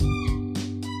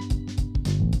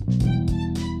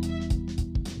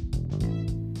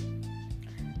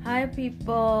Hi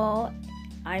people,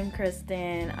 I'm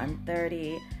Kristen, I'm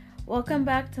 30. Welcome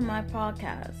back to my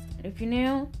podcast. If you're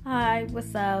new, hi,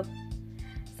 what's up?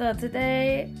 So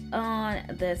today on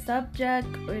the subject,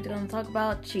 we're going to talk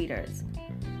about cheaters.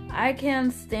 I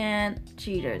can't stand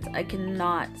cheaters. I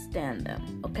cannot stand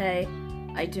them, okay?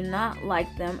 I do not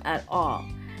like them at all.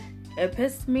 It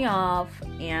pisses me off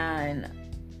and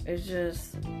it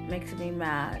just makes me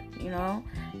mad,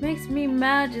 Makes me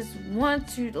mad, just want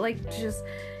to just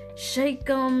shake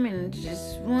them and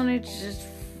just want to just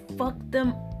fuck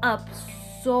them up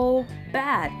so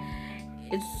bad.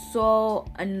 It's so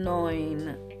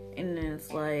annoying and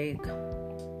it's like,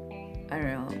 I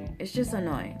don't know, it's just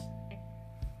annoying.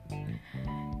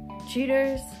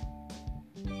 Cheaters,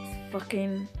 it's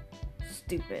fucking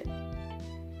stupid.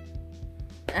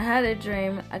 I had a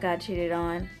dream I got cheated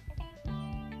on,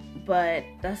 but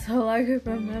that's all I could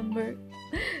remember,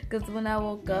 because when I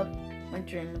woke up, my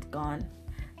dream was gone.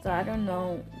 So I don't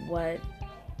know what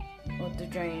the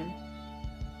dream.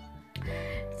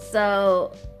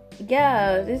 So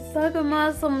yeah, let's talk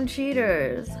about some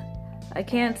cheaters. I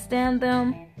can't stand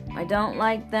them. I don't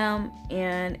like them,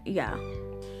 and yeah.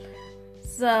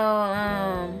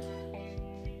 So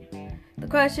the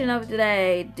question of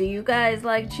today: do you guys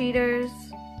like cheaters?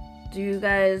 Do you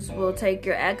guys will take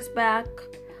your ex back,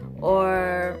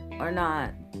 or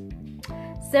not?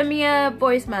 Send me a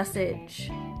voice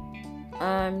message.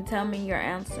 Tell me your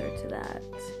answer to that,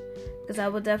 because I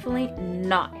will definitely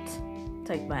not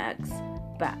take my ex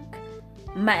back.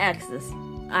 My exes,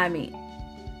 I mean.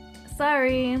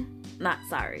 Sorry, not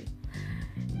sorry.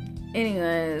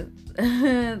 Anyways,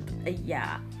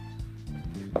 yeah.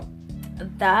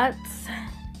 That's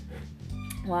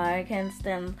why I can't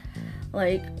stand,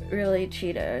 really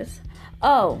cheaters.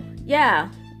 Oh, yeah.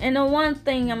 And the one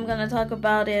thing I'm gonna talk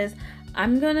about is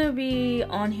I'm gonna be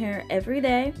on here every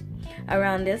day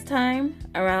around this time,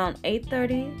 around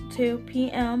 8:30 to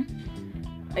p.m.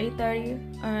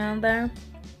 8:30, around there.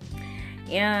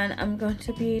 And I'm going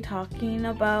to be talking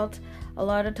about a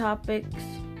lot of topics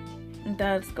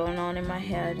that's going on in my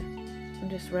head.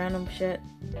 Just random shit,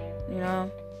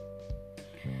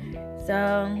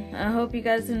 So, I hope you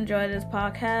guys enjoy this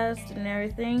podcast and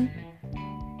everything.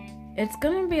 It's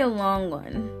gonna be a long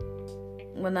one.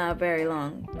 Well, not very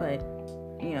long, but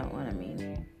you know what I mean.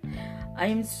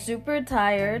 I'm super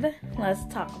tired. Let's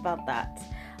talk about that.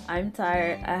 I'm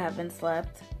tired. I haven't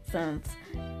slept since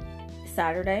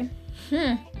Saturday.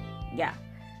 Yeah.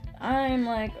 I'm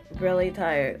really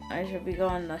tired. I should be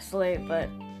going to sleep, but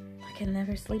I can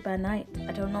never sleep at night.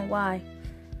 I don't know why.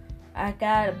 I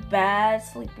got bad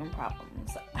sleeping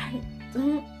problems. I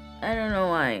don't know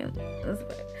why. It's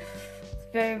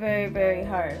very, very, very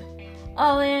hard.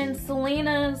 Oh, and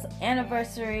Selena's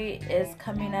anniversary is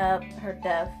coming up. Her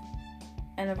death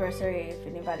anniversary, if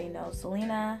anybody knows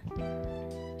Selena.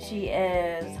 She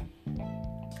is,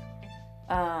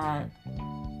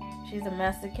 she's a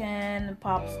Mexican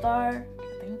pop star.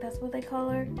 I think that's what they call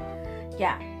her.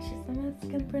 Yeah, she's a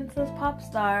Mexican princess pop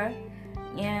star.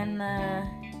 And,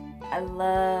 I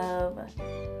love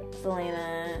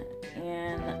Selena,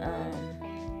 and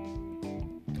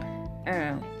I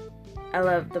don't know. I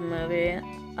love the movie.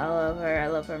 I love her. I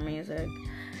love her music.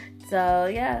 So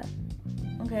yeah.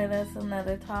 Okay, that's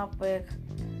another topic.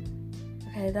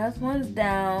 Okay, that one's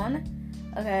down.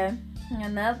 Okay,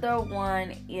 another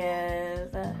one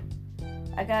is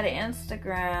I got an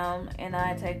Instagram and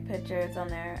I take pictures on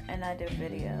there and I do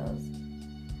videos.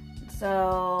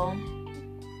 So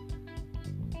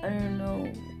I don't know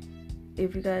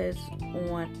if you guys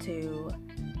want to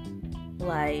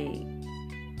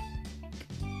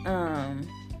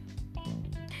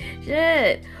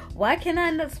shit, why can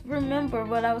I not remember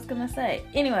what I was gonna say?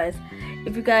 Anyways,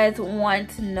 if you guys want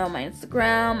to know my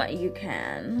Instagram, you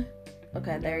can.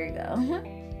 Okay, there you go.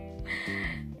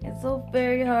 It's so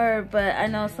very hard, but I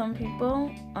know some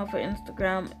people off of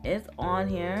Instagram is on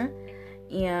here,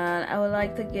 and I would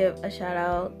like to give a shout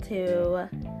out to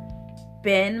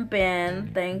Ben.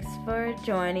 Thanks for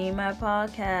joining my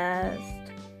podcast.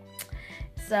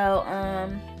 So,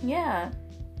 yeah.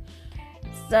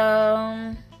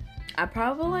 So, I'm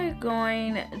probably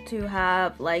going to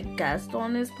have, guests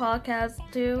on this podcast,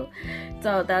 too.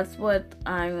 So, that's what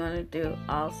I'm going to do.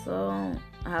 Also,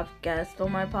 have guests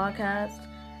on my podcast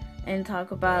and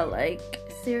talk about,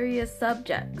 serious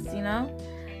subjects,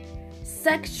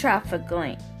 Sex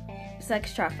trafficking.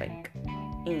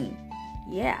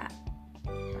 Yeah.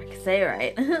 I can say it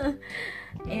right.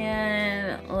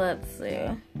 And let's see.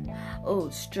 Oh,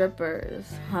 strippers.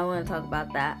 I want to talk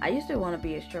about that. I used to want to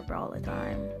be a stripper all the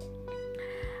time.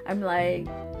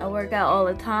 I work out all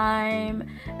the time,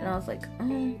 and I was like,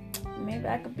 maybe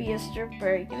I could be a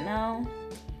stripper, you know?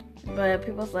 But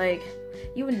people's like,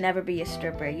 you would never be a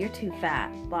stripper. You're too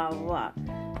fat, blah, blah, blah.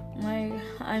 Like,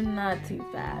 I'm not too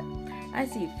fat. I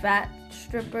see fat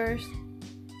strippers.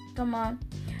 Come on.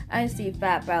 I see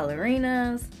fat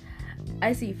ballerinas.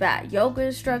 I see fat yoga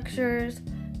instructors.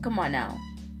 Come on now.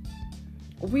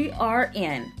 We are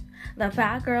in. The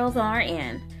fat girls are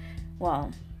in.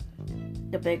 Well,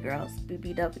 the big girls,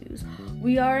 BBWs.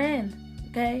 We are in,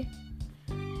 okay?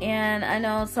 And I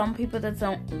know some people that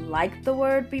don't like the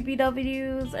word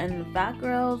BBWs and fat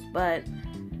girls, but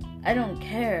I don't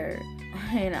care.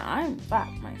 And I'm fat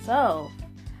myself.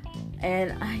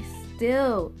 And I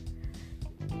still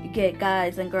get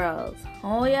guys and girls.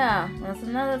 Oh yeah, that's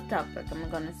another topic I'm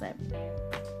gonna say.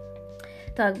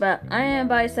 Talk about I am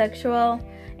bisexual,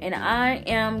 and I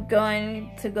am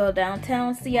going to go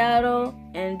downtown Seattle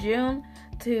in June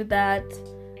to that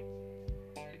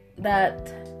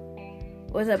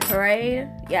was a parade.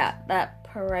 Yeah, that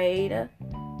parade.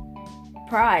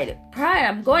 Pride.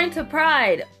 I'm going to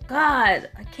Pride. God,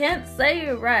 I can't say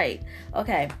it right.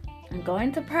 Okay, I'm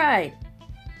going to Pride.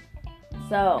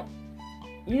 So,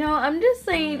 I'm just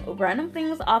saying random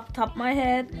things off the top of my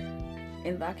head.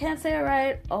 And if I can't say it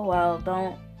right, oh well,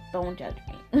 don't judge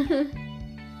me.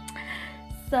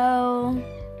 So,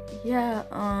 yeah,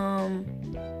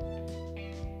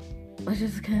 I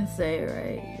just can't say it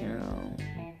right,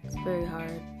 It's very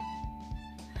hard.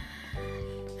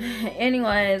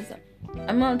 Anyways,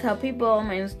 I'm gonna tell people on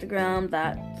my Instagram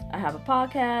that I have a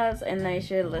podcast and they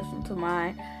should listen to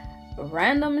my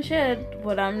random shit,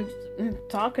 what I'm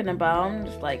talking about. I'm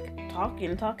just like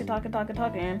talking.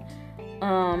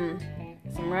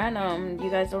 Some random, you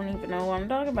guys don't even know what I'm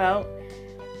talking about.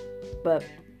 But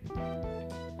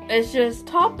it's just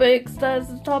topics that's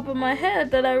the top of my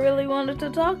head that I really wanted to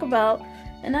talk about.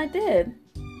 And I did.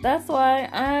 That's why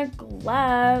I'm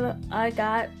glad I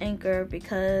got Anchor,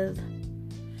 because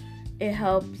it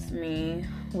helps me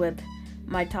with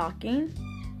my talking,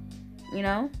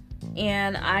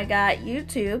 And I got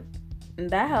YouTube, and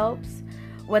that helps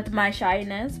with my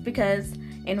shyness, because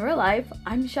in real life,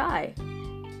 I'm shy.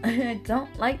 I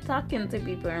don't like talking to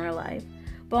people in real life.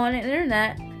 But on the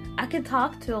internet, I can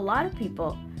talk to a lot of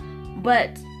people.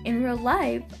 But in real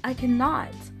life, I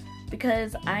cannot,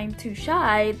 because I'm too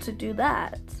shy to do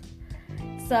that.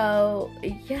 So,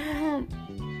 yeah,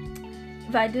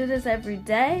 if I do this every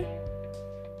day,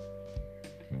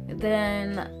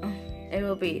 then it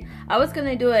will be. I was going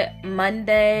to do it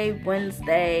Monday,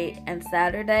 Wednesday, and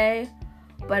Saturday.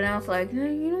 But I was like, you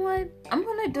know what? I'm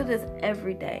going to do this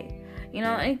every day.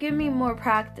 And give me more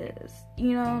practice,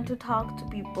 to talk to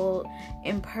people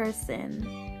in person.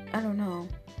 I don't know.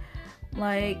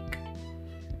 Like,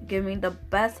 give me the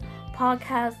best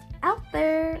podcast out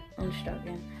there. I'm just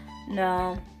joking.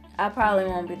 No, I probably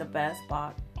won't be the best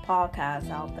podcast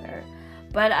out there.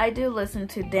 But I do listen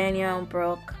to Danielle and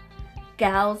Brooke,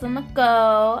 Gals on the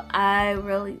Go. I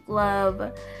really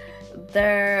love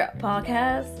their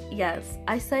podcast. Yes,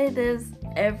 I say this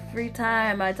every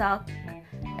time I talk.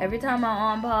 Every time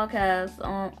I'm on podcasts,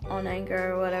 on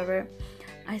Anchor or whatever,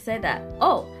 I say that.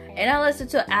 Oh, and I listen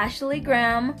to Ashley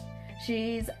Graham.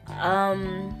 She's,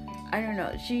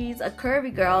 she's a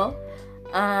curvy girl.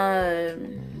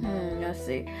 Let's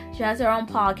see. She has her own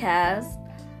podcast.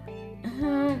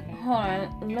 Hold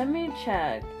on, let me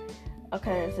check.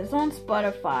 Okay, so it's on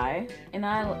Spotify, and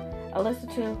I listen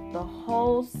to the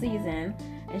whole season,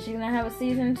 and she's gonna have a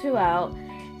season 2 out,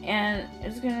 and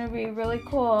it's gonna be really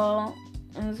cool.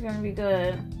 And it's gonna be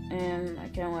good, and I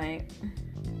can't wait.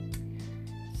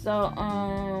 So,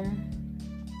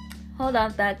 hold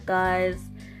on that, guys.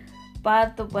 By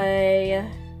the way,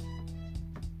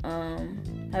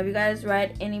 have you guys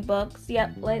read any books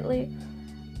yet lately?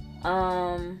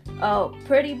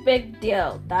 Pretty Big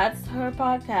Deal. That's her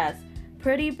podcast.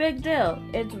 Pretty Big Deal.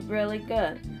 It's really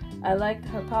good. I liked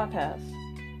her podcast.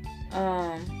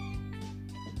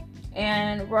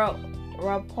 And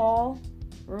RuPaul,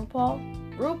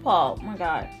 my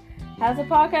God, has a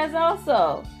podcast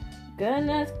also.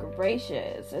 Goodness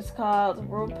gracious. It's called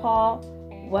RuPaul,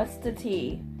 What's the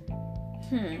Tea?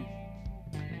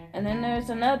 And then there's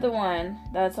another one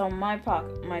that's on my top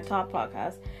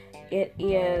podcast. It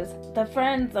is The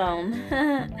Friend Zone.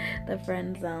 The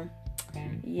Friend Zone.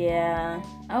 Yeah,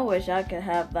 I wish I could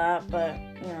have that, but,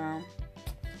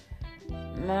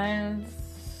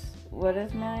 what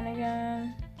is mine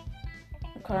again?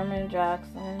 Carmen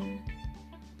Jackson.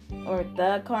 Or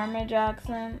The Carmen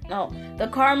Jackson. No, The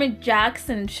Carmen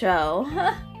Jackson Show.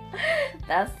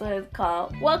 That's what it's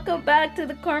called. Welcome back to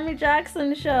The Carmen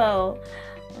Jackson Show.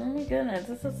 Oh my goodness,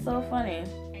 this is so funny.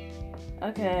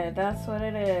 Okay, that's what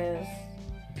it is.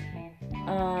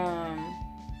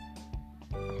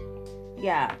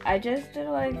 Yeah, I just did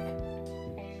like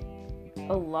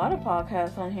a lot of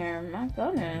podcasts on here. My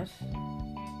goodness.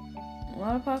 A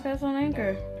lot of podcasts on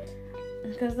Anchor.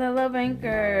 Because I love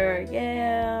Anchor.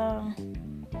 Yeah.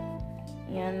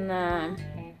 And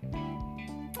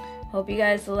hope you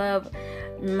guys love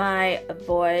my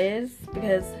voice.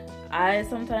 Because I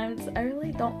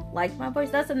really don't like my voice.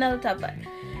 That's another topic.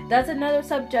 That's another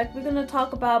subject we're going to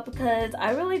talk about. Because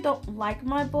I really don't like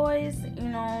my voice. You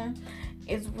know.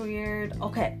 It's weird.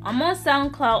 Okay, I'm on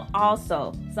SoundCloud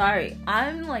also. Sorry,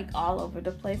 I'm like all over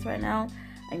the place right now.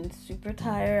 I'm super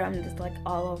tired. I'm just like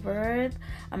all over it.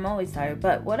 I'm always tired,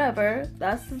 but whatever.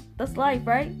 That's life,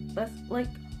 right? That's like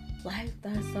life.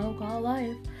 That's so-called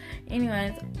life.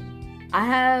 Anyways, I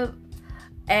have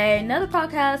another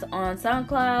podcast on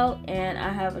SoundCloud, and I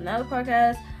have another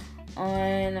podcast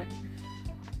on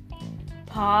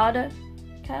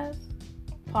Podbean.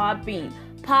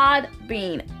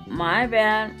 My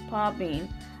bad, Podbean.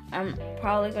 I'm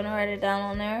probably gonna write it down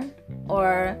on there.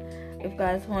 Or if you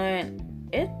guys want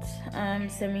it,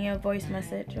 send me a voice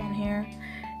message on here.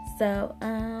 So,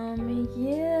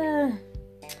 yeah.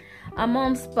 I'm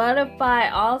on Spotify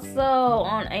also,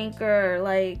 on Anchor.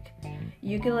 Like,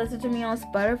 you can listen to me on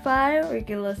Spotify, or you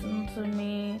can listen to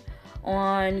me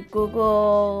on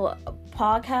Google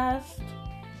Podcast.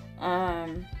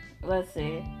 Let's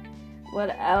see.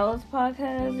 What else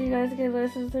podcast you guys can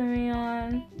listen to me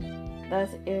on?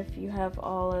 That's if you have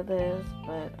all of this.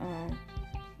 But,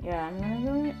 yeah, I'm gonna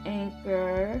go on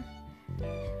Anchor.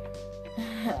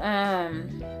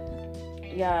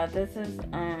 Yeah, this is,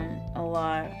 a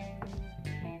lot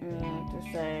to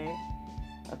say.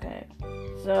 Okay,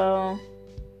 so,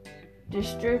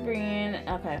 distributing,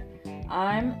 okay.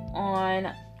 I'm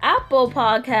on Apple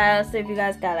Podcasts, if you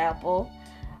guys got Apple.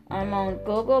 I'm on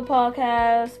Google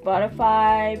Podcasts,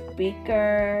 Spotify,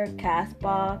 Beaker,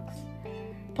 Castbox,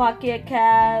 Pocket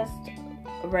Cast,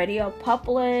 Radio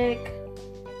Public,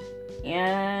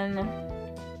 and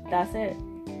that's it.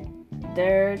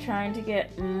 They're trying to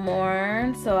get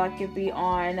more, so I could be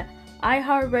on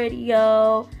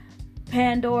iHeartRadio,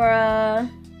 Pandora.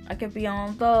 I could be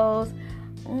on those.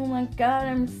 Oh my god,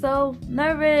 I'm so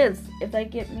nervous if they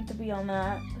get me to be on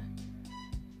that.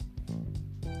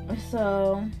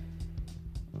 So,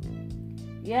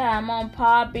 yeah, I'm on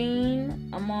Podbean,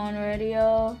 I'm on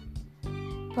Radio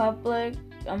Public,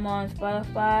 I'm on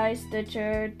Spotify,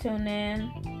 Stitcher, TuneIn.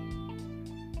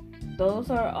 Those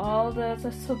are all the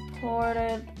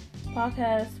supported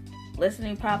podcast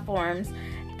listening platforms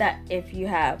that if you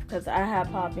have, because I have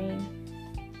Podbean.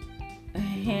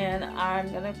 And I'm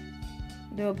going to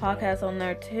do a podcast on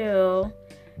there too.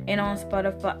 And on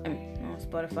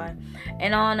Spotify.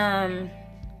 And on,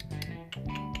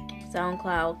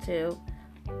 SoundCloud too,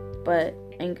 but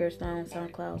Anchor's not on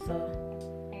SoundCloud, so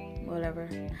whatever.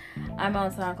 I'm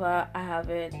on SoundCloud. I have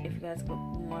it. If you guys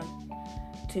want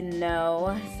to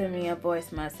know, send me a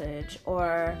voice message,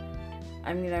 or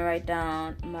I'm gonna write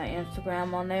down my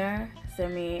Instagram on there.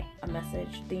 Send me a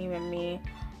message, DM me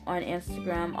on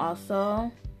Instagram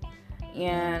also,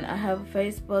 and I have a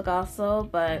Facebook also,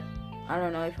 but I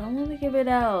don't know if I want to give it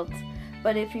out.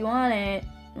 But if you want it,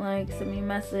 like, send me a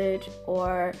message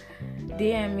or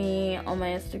DM me on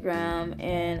my Instagram,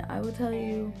 and I will tell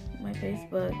you my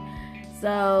Facebook.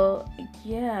 So,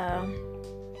 yeah.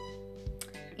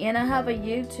 And I have a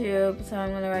YouTube, so I'm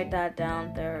going to write that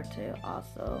down there too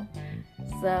also.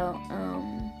 So,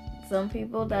 some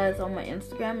people that's on my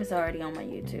Instagram is already on my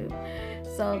YouTube.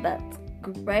 So, that's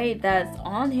great. That's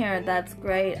on here. That's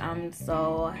great. I'm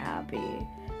so happy.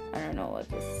 I don't know what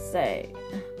to say.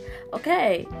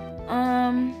 Okay,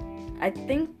 I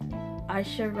think I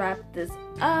should wrap this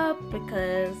up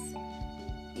because,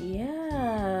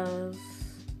 yeah,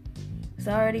 it's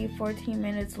already 14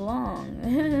 minutes long.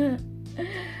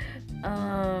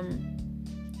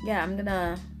 Yeah, I'm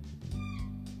gonna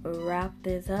wrap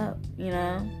this up, you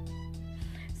know?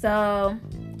 So,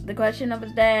 the question of the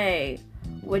day,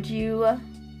 would you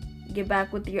get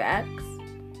back with your ex,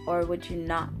 or would you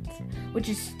not? Would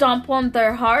you stomp on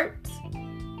their heart,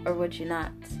 or would you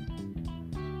not?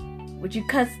 Would you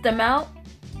cuss them out?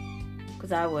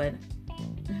 Because I would.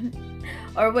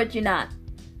 Or would you not?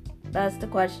 That's the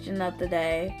question of the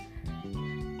day.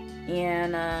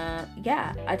 And,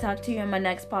 yeah, I talk to you in my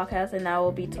next podcast, and that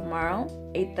will be tomorrow,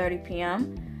 8:30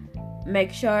 p.m.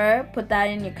 Make sure, put that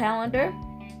in your calendar.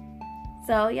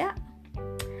 So, yeah.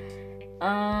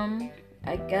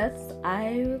 I guess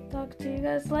I will talk to you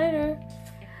guys later.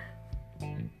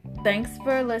 Thanks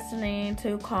for listening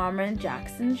to Carmen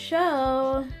Jackson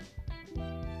Show.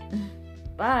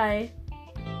 Bye.